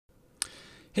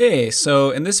Hey,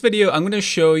 so in this video, I'm going to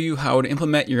show you how to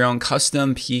implement your own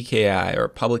custom PKI or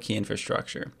public key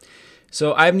infrastructure.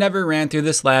 So I've never ran through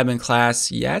this lab in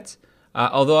class yet,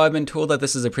 although I've been told that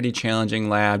this is a pretty challenging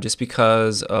lab just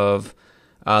because of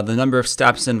the number of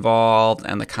steps involved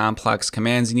and the complex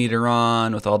commands you need to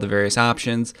run with all the various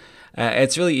options.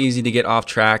 It's really easy to get off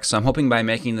track, so I'm hoping by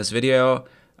making this video,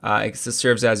 it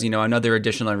serves as another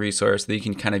additional resource that you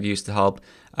can kind of use to help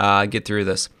get through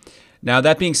this. Now,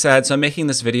 that being said, so I'm making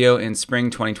this video in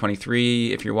spring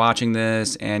 2023. If you're watching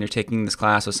this and you're taking this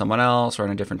class with someone else or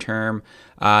on a different term,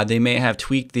 they may have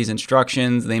tweaked these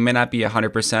instructions. They may not be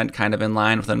 100% kind of in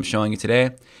line with what I'm showing you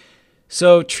today.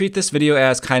 So treat this video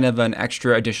as kind of an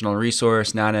extra additional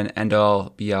resource, not an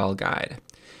end-all be-all guide.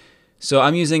 So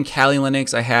I'm using Kali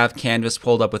Linux. I have Canvas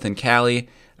pulled up within Kali.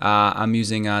 I'm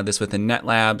using this within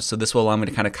NetLab, so this will allow me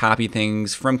to kind of copy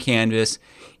things from Canvas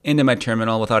into my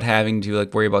terminal without having to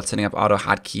worry about setting up auto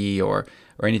hotkey or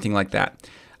anything like that.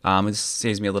 It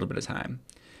saves me a little bit of time.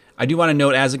 I do want to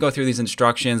note as I go through these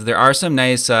instructions, there are some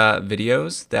nice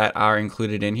videos that are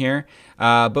included in here,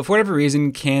 but for whatever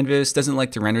reason, Canvas doesn't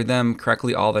like to render them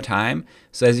correctly all the time.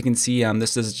 So as you can see,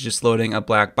 this is just loading a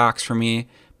black box for me.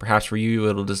 Perhaps for you,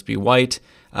 it'll just be white.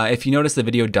 If you notice the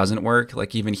video doesn't work,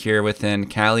 like even here within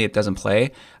Kali, it doesn't play.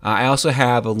 I also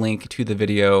have a link to the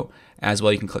video as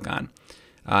well you can click on.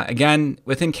 Again,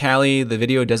 within Kali, the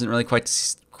video doesn't really quite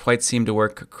seem to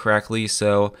work correctly,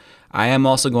 so I am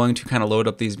also going to kind of load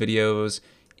up these videos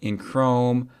in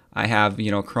Chrome. I have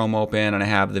Chrome open and I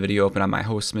have the video open on my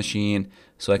host machine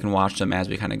so I can watch them as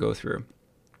we kind of go through.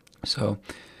 So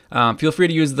feel free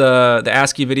to use the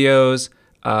ASCII videos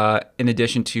in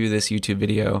addition to this YouTube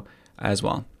video as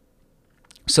well.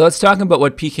 So let's talk about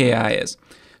what PKI is.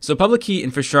 So public key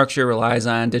infrastructure relies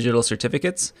on digital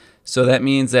certificates. So that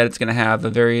means that it's going to have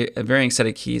a varying set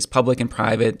of keys, public and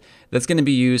private, that's going to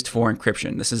be used for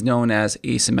encryption. This is known as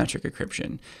asymmetric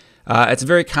encryption. It's a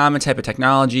very common type of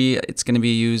technology. It's going to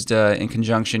be used in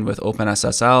conjunction with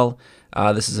OpenSSL.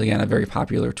 This is, again, a very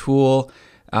popular tool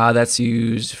that's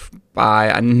used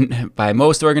by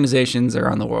most organizations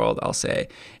around the world, I'll say.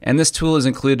 And this tool is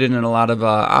included in a lot of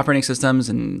operating systems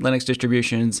and Linux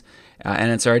distributions,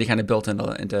 and it's already kind of built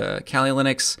into Kali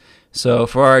Linux. So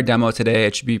for our demo today,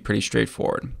 it should be pretty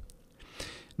straightforward.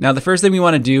 Now, the first thing we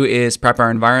want to do is prep our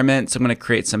environment. So I'm going to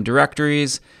create some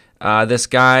directories. This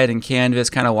guide in Canvas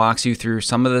kind of walks you through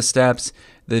some of the steps.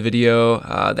 The video,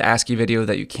 the ASCII video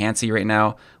that you can't see right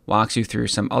now, walks you through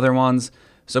some other ones.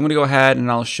 So I'm going to go ahead and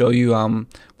I'll show you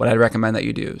what I'd recommend that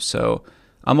you do. So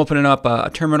I'm opening up a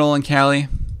terminal in Kali,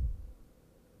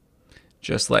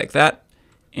 just like that.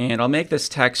 And I'll make this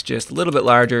text just a little bit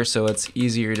larger so it's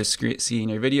easier to see in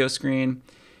your video screen.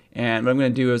 And what I'm going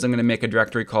to do is I'm going to make a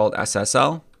directory called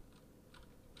SSL.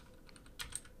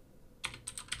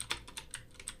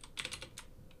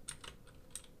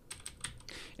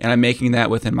 And I'm making that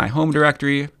within my home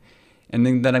directory. And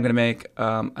then I'm going to make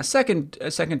a second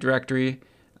directory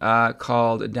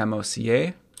called demo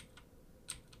CA.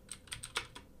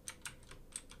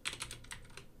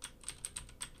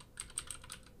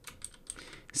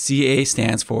 CA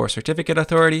stands for Certificate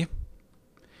Authority.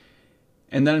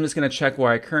 And then I'm just going to check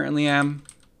where I currently am.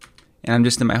 And I'm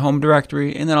just in my home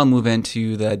directory. And then I'll move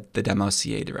into the demo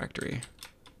CA directory.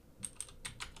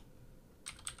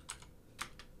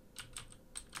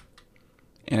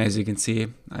 And as you can see,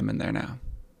 I'm in there now.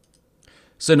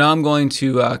 So now I'm going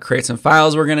to create some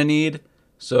files we're going to need.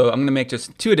 So I'm going to make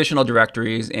just 2 additional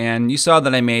directories. And you saw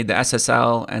that I made the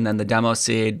SSL and then the demo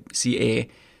CA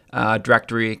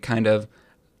directory kind of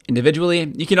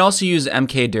individually. You can also use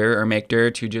mkdir or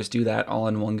makedir to just do that all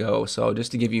in one go. So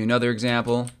just to give you another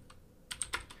example,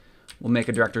 we'll make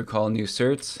a directory called new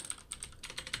certs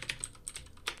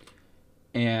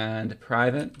and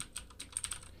private.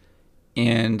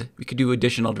 And we could do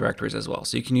additional directories as well.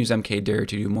 So you can use mkdir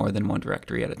to do more than one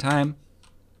directory at a time.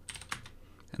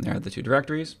 And there are the 2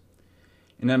 directories.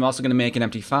 And then I'm also going to make an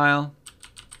empty file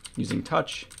using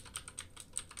touch.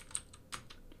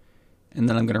 And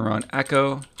then I'm going to run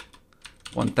echo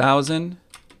 1000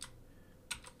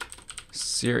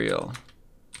 serial.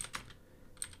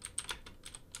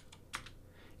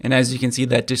 And as you can see,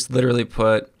 that just literally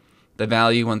put the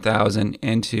value 1000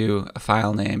 into a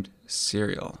file named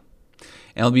serial.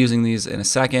 And I'll be using these in a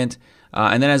second.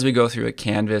 And then as we go through a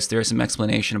Canvas, there's some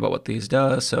explanation about what these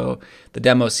do. So the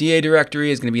demo CA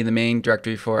directory is going to be the main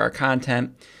directory for our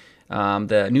content.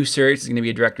 The new cert is going to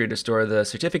be a directory to store the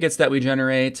certificates that we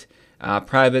generate.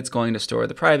 Private's going to store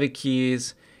the private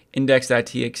keys.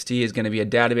 Index.txt is going to be a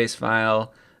database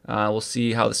file. We'll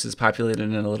see how this is populated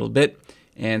in a little bit.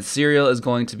 And serial is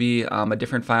going to be a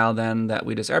different file than that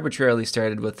we just arbitrarily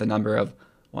started with the number of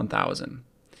 1000.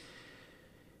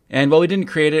 And while we didn't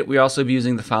create it, we also be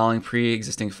using the following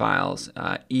pre-existing files: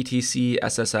 etc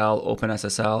ssl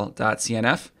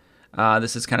openssl.cnf.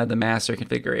 This is kind of the master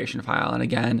configuration file, and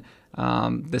again,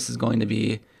 this is going to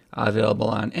be available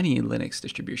on any Linux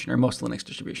distribution, or most Linux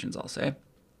distributions, I'll say.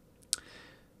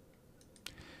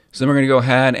 So then we're going to go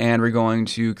ahead and we're going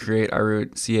to create our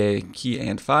root CA key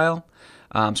and file.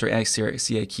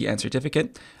 CA key and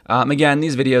certificate. Again,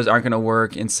 these videos aren't going to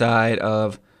work inside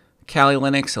of Kali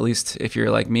Linux, at least if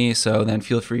you're like me, so then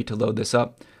feel free to load this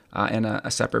up in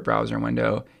a separate browser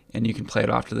window, and you can play it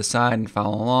off to the side and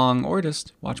follow along, or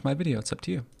just watch my video. It's up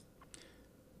to you.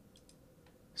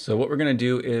 So what we're going to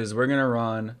do is we're going to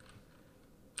run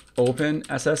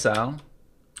openssl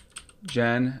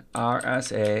gen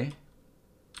rsa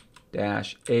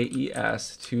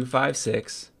 -aes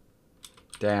 256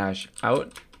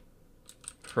 -out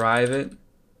private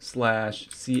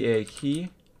 /ca key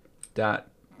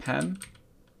 .pem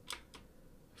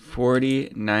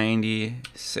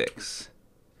 4096.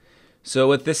 So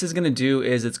what this is going to do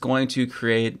is it's going to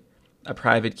create a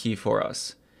private key for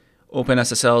us.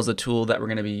 OpenSSL is the tool that we're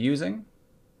going to be using.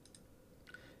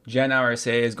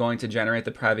 GenRSA is going to generate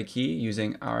the private key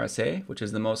using RSA, which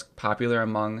is the most popular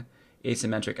among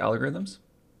asymmetric algorithms.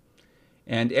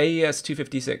 And AES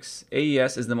 256.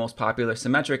 AES is the most popular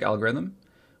symmetric algorithm,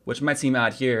 which might seem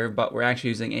odd here, but we're actually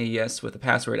using AES with the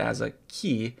password as a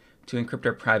key to encrypt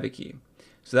our private key.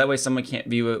 So that way someone can't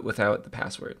view it without the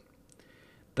password.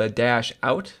 The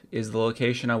 -out is the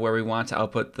location of where we want to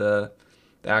output the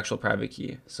actual private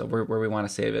key, so where we want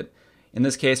to save it. In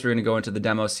this case, we're going to go into the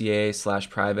demo ca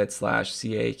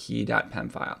 /private/ca key.pem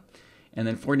file. And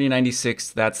then 4096,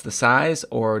 that's the size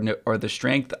or the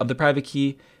strength of the private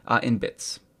key in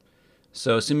bits.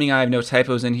 So assuming I have no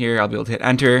typos in here, I'll be able to hit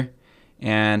enter,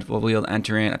 and we'll be able to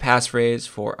enter in a passphrase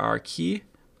for our key.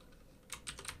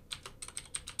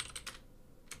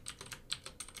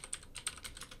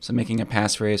 So making a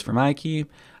passphrase for my key.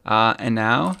 And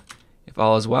now, if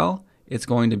all is well, it's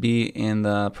going to be in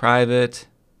the private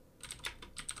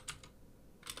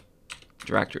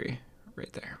directory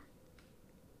right there.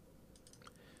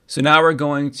 So now we're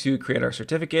going to create our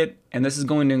certificate, and this is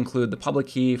going to include the public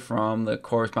key from the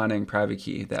corresponding private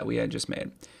key that we had just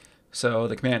made. So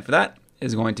the command for that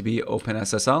is going to be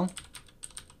openssl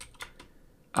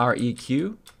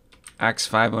req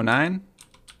x509.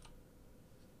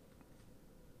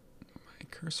 My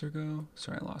cursor go?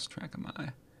 Sorry, I lost track of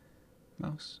my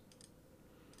mouse.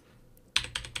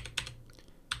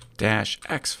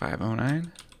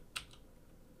 -x509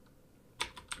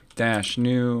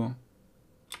 -new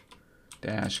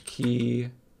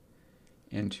 -key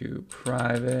into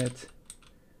private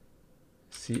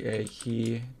ca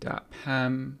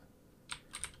key.pem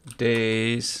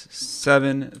days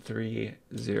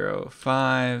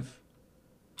 7305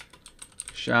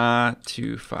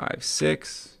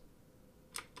 SHA-256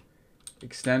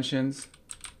 extensions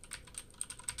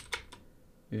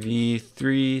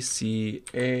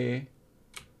v3ca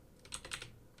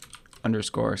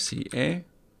 _ca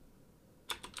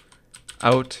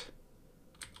out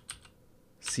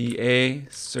ca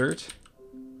cert.pem.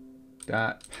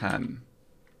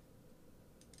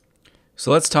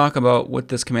 So let's talk about what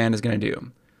this command is going to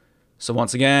do. So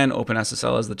once again,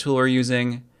 OpenSSL is the tool we're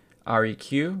using.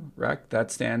 REQ,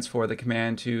 that stands for the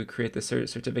command to create the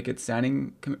certificate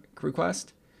signing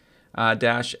request.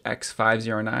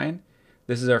 -x509.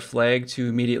 This is our flag to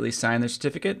immediately sign the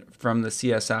certificate from the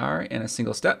CSR in a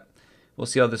single step. We'll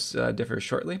see how this differs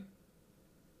shortly.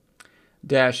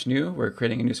 -new, we're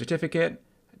creating a new certificate.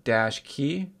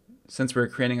 -key, since we're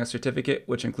creating a certificate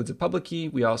which includes a public key,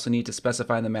 we also need to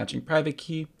specify the matching private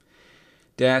key.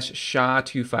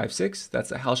 -SHA-256, that's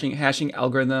the hashing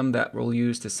algorithm that we'll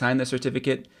use to sign the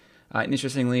certificate. And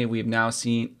interestingly, we've now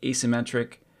seen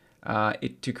asymmetric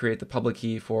to create the public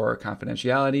key for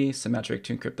confidentiality, symmetric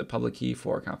to encrypt the public key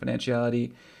for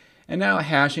confidentiality, and now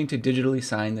hashing to digitally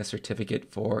sign the certificate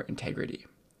for integrity.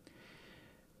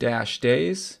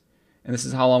 -days, and this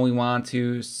is how long we want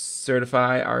to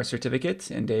certify our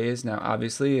certificate in days. Now,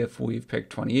 obviously, if we've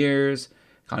picked 20 years,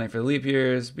 accounting for the leap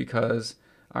years, because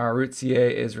our root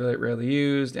CA is really rarely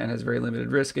used and has very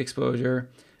limited risk exposure,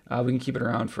 we can keep it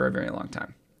around for a very long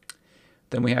time.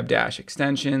 Then we have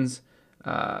 -extensions.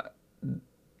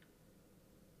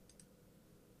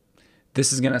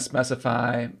 This is going to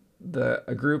specify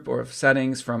a group of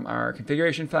settings from our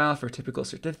configuration file for typical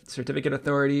certificate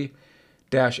authority.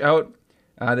 -out.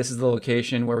 This is the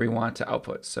location where we want to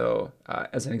output. So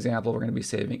as an example, we're going to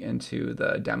be saving into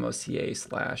the demo ca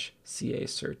 /ca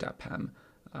cert.pem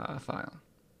file.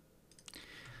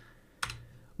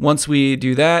 Once we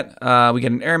do that, we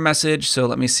get an error message. So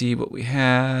let me see what we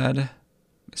had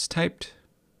mistyped.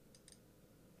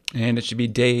 And it should be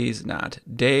days, not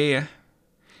day.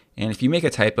 And if you make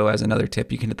a typo, as another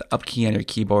tip, you can hit the up key on your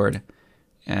keyboard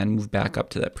and move back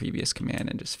up to that previous command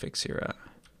and just fix your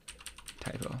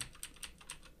typo.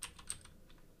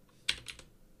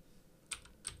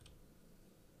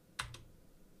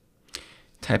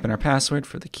 Type in our password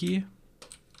for the key.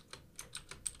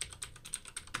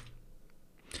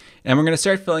 And we're going to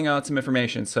start filling out some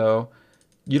information. So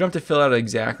you don't have to fill out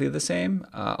exactly the same,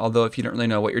 although if you don't really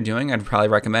know what you're doing, I'd probably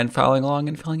recommend following along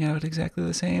and filling out exactly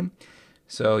the same.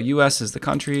 So US is the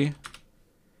country,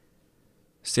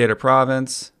 state or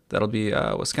province, that'll be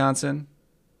Wisconsin,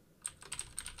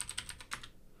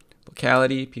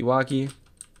 locality, Pewaukee,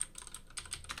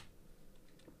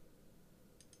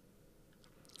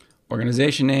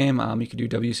 organization name, you could do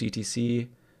WCTC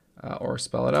or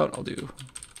spell it out. I'll do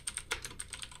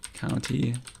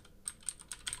county.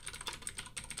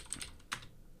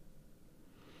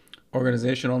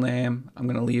 Organizational name, I'm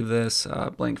going to leave this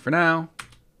blank for now.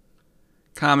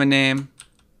 Common name.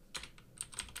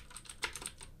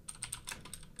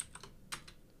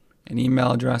 An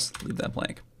email address, leave that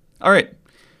blank. All right,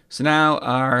 so now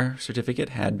our certificate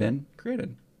had been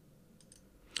created.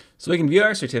 So we can view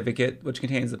our certificate, which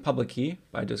contains the public key,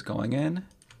 by just going in. And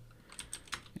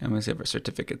I'm going to save our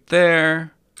certificate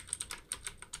there.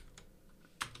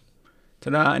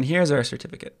 Ta-da, and here's our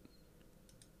certificate.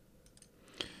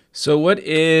 So what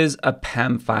is a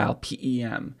PEM file,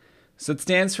 PEM? So it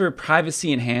stands for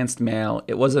Privacy Enhanced Mail.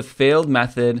 It was a failed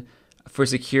method for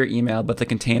secure email, but the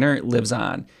container lives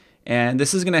on. And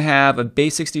this is going to have a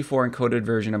base64 encoded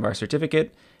version of our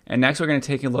certificate. And next we're going to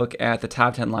take a look at the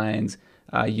top 10 lines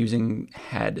using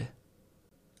head.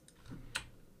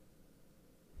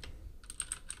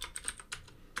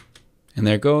 And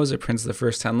there it goes. It prints the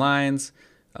first 10 lines.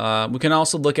 We can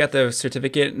also look at the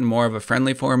certificate in more of a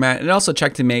friendly format, and also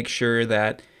check to make sure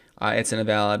that it's in a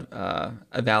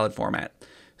valid format.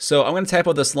 So I'm going to type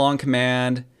out this long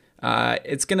command.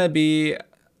 It's going to be a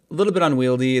little bit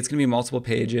unwieldy. It's going to be multiple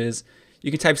pages.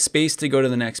 You can type space to go to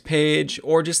the next page,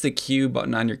 or just the Q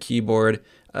button on your keyboard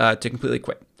to completely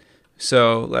quit.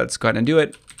 So let's go ahead and do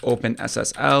it. Open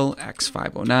SSL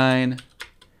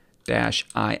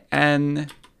x509-in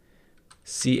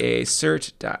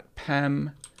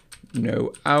cert.pem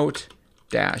no out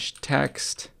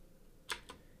 -text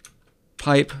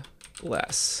pipe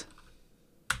less.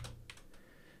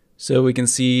 So we can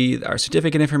see our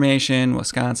certificate information,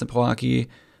 Wisconsin, Pewaukee,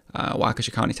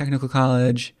 Waukesha County Technical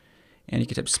College, and you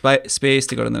can type space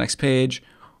to go to the next page,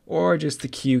 or just the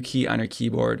Q key on your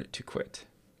keyboard to quit.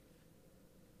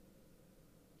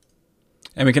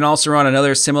 And we can also run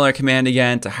another similar command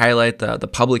again to highlight the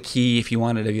public key if you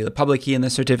wanted to view the public key in the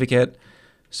certificate.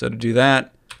 So to do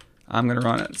that, I'm going to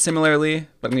run it similarly,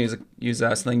 but I'm going to use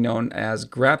something known as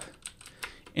grep.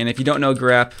 And if you don't know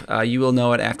grep, you will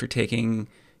know it after taking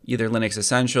either Linux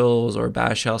Essentials or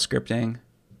Bash Shell scripting.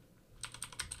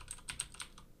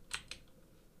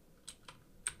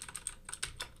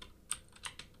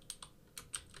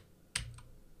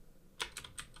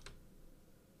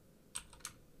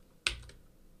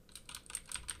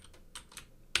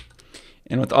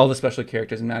 And with all the special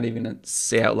characters, I'm not even going to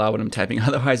say out loud what I'm typing,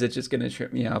 otherwise it's just going to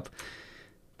trip me up.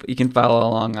 But you can follow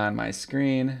along on my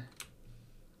screen.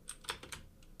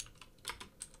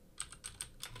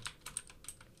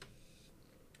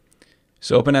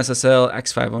 So open SSL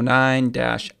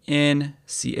x509-in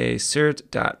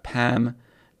cert.pem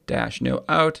no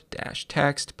out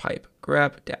 -text pipe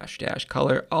grep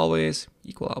 -color always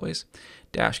equal always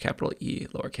capital E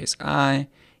lowercase I,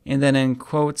 and then in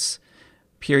quotes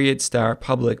period star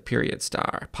public period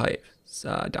star pipe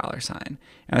 $.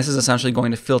 And this is essentially going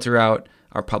to filter out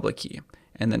our public key,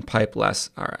 and then pipe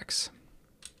less RX.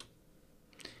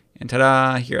 And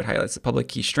ta-da, here it highlights the public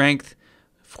key strength,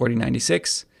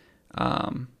 4096,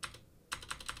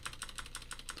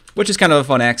 which is kind of a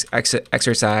fun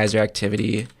exercise or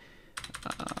activity.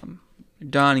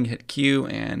 Done, you hit Q,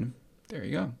 and there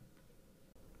you go.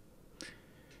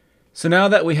 So now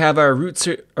that we have our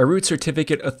root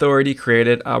certificate authority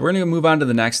created, we're going to move on to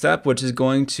the next step, which is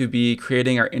going to be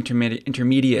creating our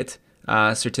intermediate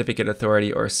certificate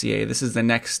authority, or CA. This is the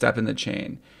next step in the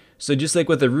chain. So just like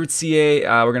with the root CA,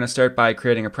 we're going to start by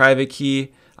creating a private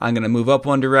key. I'm going to move up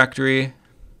one directory,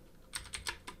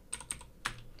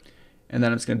 and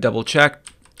then I'm just going to double check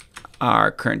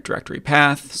our current directory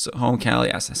path. So home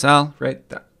Cali SSL, right?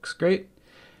 That looks great.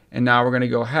 And now we're going to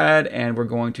go ahead and we're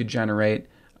going to generate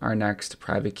our next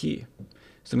private key.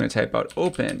 So I'm going to type out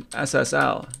open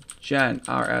SSL gen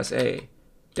RSA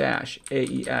dash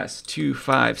AES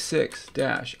 256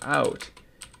 dash out.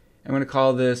 I'm going to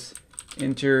call this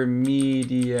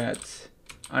intermediate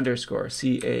underscore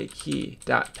CA key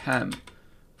dot PEM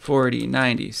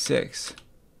 4096.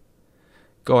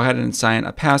 Go ahead and assign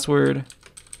a password.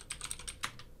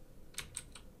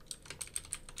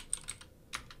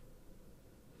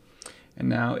 And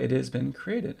now it has been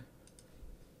created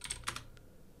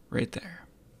right there.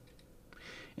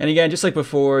 And again, just like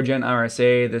before, gen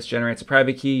RSA, this generates a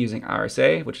private key using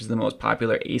RSA, which is the most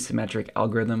popular asymmetric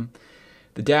algorithm.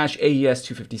 The dash AES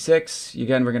 256,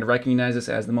 again, we're going to recognize this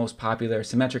as the most popular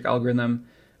symmetric algorithm.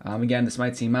 Again, this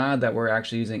might seem odd that we're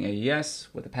actually using AES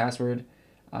with a password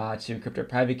to encrypt our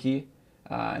private key,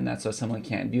 and that's so someone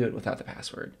can't view it without the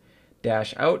password.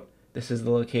 Dash out, this is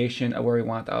the location of where we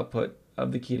want the output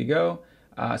of the key to go.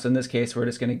 So in this case, we're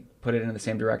just going to put it in the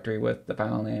same directory with the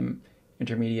file name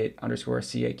intermediate underscore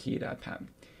CA key.pem.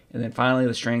 And then finally,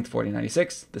 the strength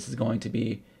 4096. This is going to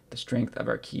be the strength of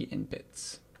our key in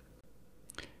bits.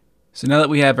 So now that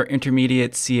we have our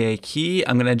intermediate CA key,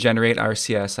 I'm going to generate our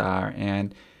CSR.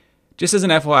 And just as an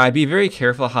FYI, be very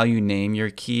careful how you name your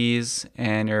keys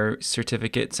and your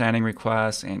certificate signing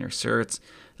requests and your certs.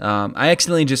 I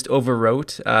accidentally just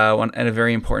overwrote at a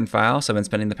very important file, so I've been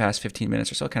spending the past 15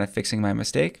 minutes or so kind of fixing my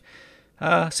mistake.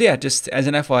 So yeah, just as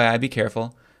an FYI, be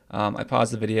careful. I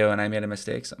paused the video and I made a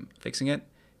mistake, so I'm fixing it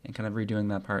and kind of redoing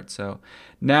that part. So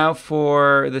now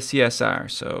for the CSR.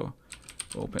 So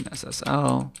open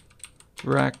SSL,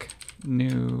 rec,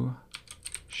 new,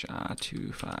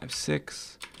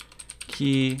 SHA-256,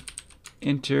 key,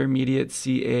 intermediate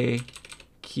CA,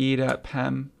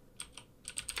 key.pem,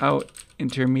 out,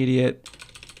 intermediate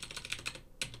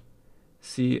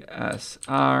CSR.pem.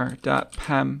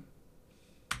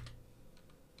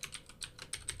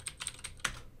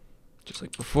 Just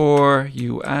like before,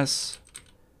 US,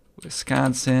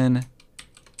 Wisconsin,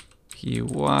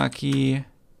 Pewaukee,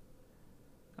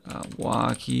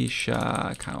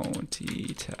 Waukesha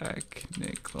County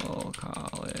Technical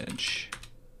College.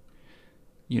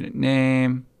 Unit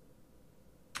name,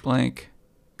 blank,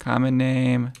 common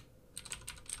name,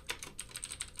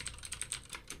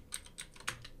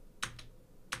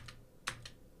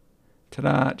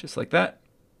 ta-da, just like that.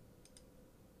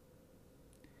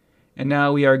 And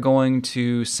now we are going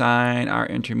to sign our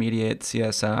intermediate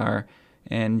CSR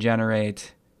and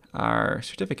generate our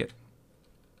certificate.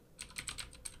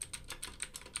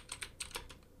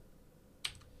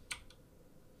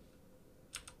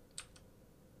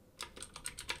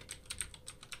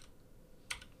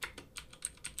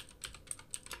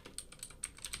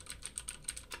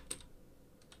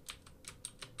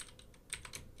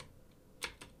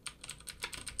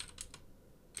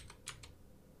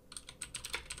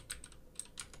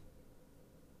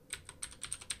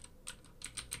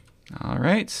 All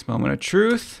right, moment of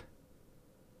truth.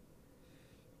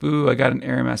 Boo, I got an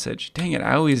error message. Dang it,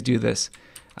 I always do this.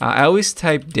 I always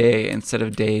type day instead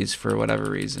of days for whatever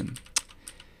reason.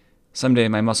 Someday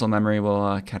my muscle memory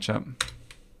will catch up.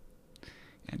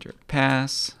 Enter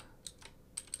pass.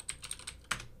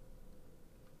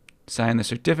 Sign the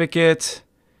certificate.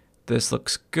 This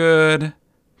looks good.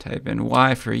 Type in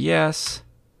Y for yes.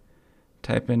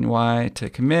 Type in Y to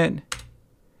commit.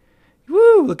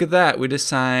 Woo, look at that. We just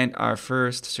signed our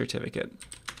first certificate.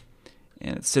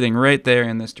 And it's sitting right there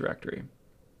in this directory.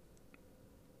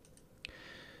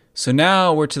 So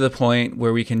now we're to the point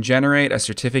where we can generate a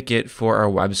certificate for our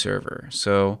web server.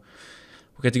 So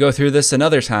we'll get to go through this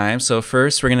another time. So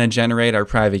first we're going to generate our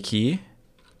private key.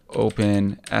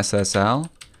 Open SSL,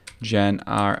 gen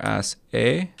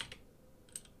RSA,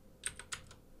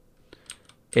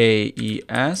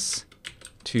 AES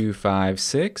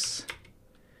 256.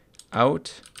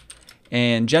 Out.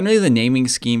 And generally the naming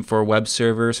scheme for web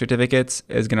server certificates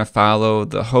is going to follow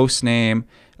the host name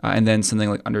and then something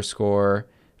like underscore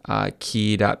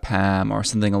key.pem or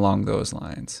something along those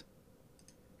lines.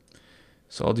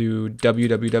 So I'll do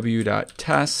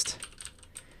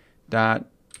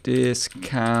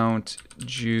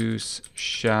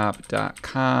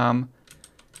www.test.discountjuiceshop.com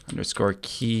underscore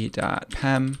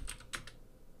key.pem.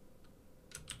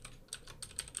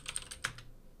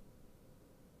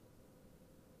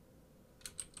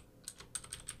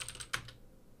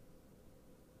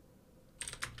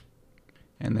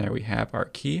 And there we have our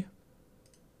key.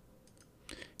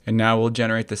 And now we'll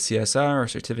generate the CSR or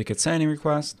certificate signing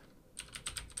request.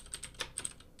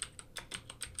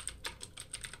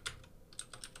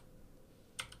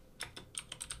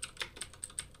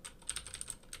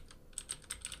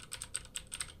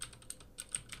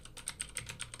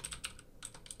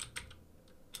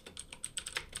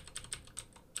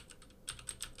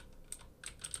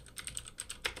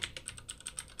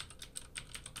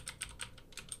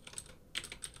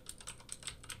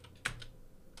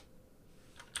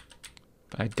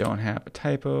 if I don't have a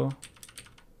typo.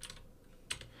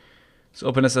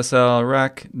 So OpenSSL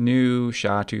rec new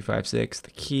SHA-256,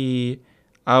 the key,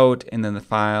 out, and then the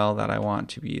file that I want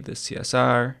to be the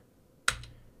CSR.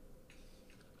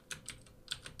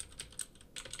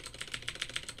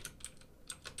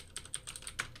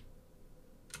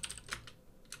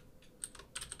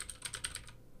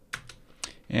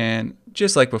 And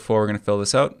just like before, we're going to fill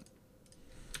this out.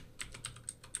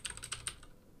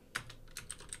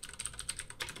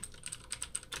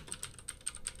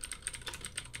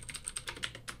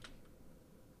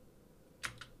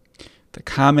 The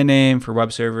common name for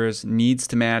web servers needs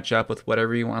to match up with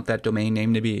whatever you want that domain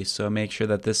name to be. So make sure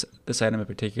that this item in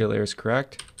particular is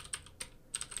correct.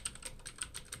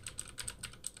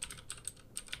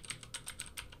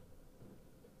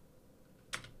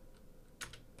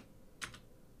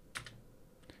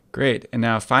 Great, and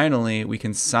now finally we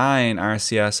can sign our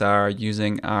CSR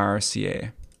using our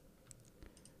CA.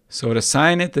 So to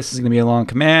sign it, this is going to be a long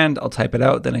command. I'll type it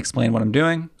out, then explain what I'm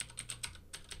doing.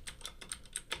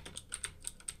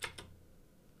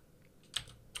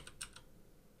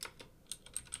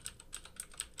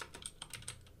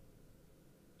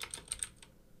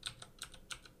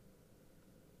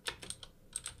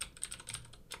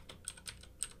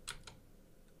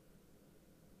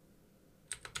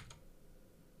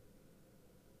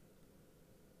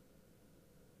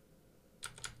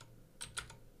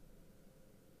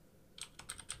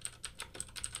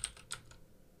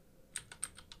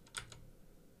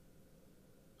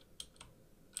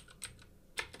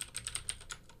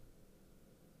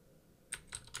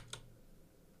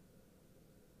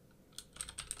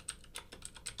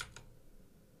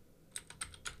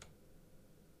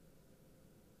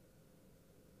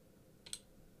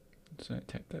 So I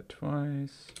type that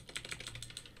twice.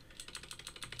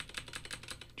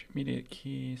 Intermediate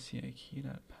key, CI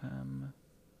key.pem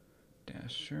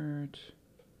 -shirt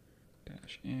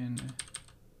 -in.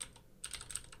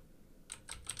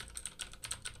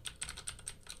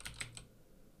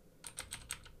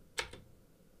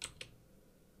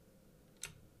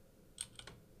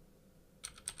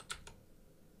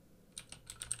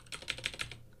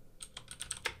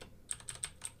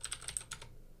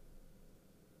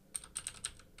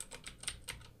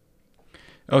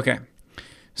 Okay,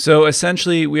 so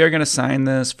essentially we are going to sign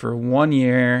this for 1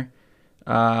 year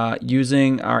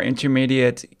using our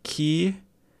intermediate key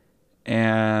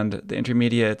and the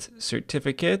intermediate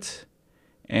certificate,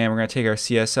 and we're going to take our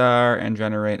CSR and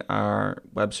generate our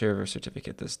web server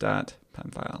certificate, this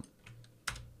 .pem file.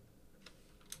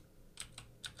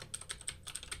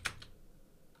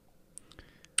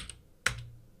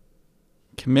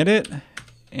 Commit it,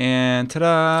 and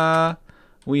ta-da!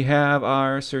 We have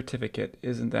our certificate.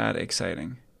 Isn't that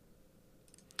exciting?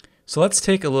 So let's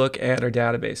take a look at our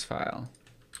database file.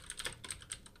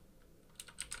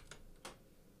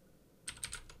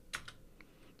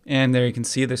 And there you can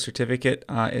see the certificate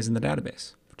is in the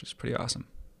database, which is pretty awesome.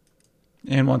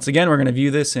 And once again, we're going to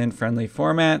view this in friendly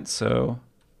format. So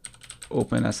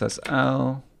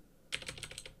OpenSSL.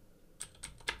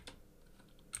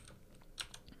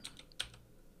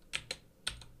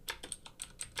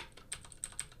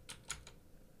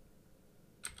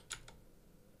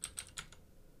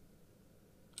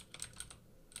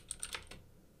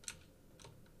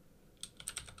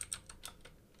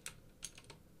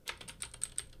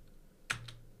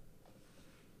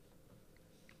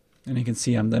 And you can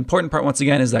see the important part, once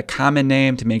again, is that common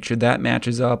name to make sure that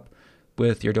matches up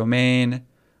with your domain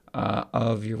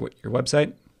of your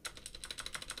website.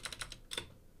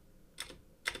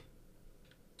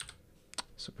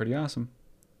 So pretty awesome.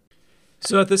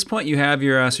 So at this point, you have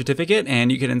your certificate,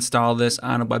 and you can install this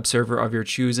on a web server of your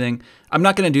choosing. I'm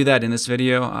not going to do that in this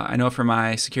video. I know for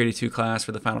my Security 2 class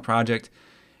for the final project,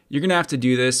 you're going to have to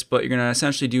do this, but you're going to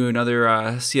essentially do another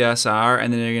CSR,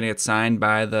 and then you're going to get signed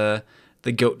by the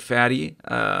Goat Fatty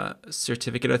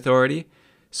certificate authority.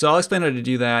 So I'll explain how to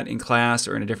do that in class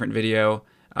or in a different video.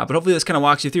 But hopefully this kind of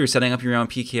walks you through setting up your own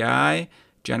PKI,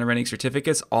 generating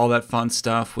certificates, all that fun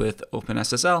stuff with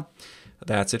OpenSSL.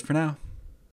 That's it for now.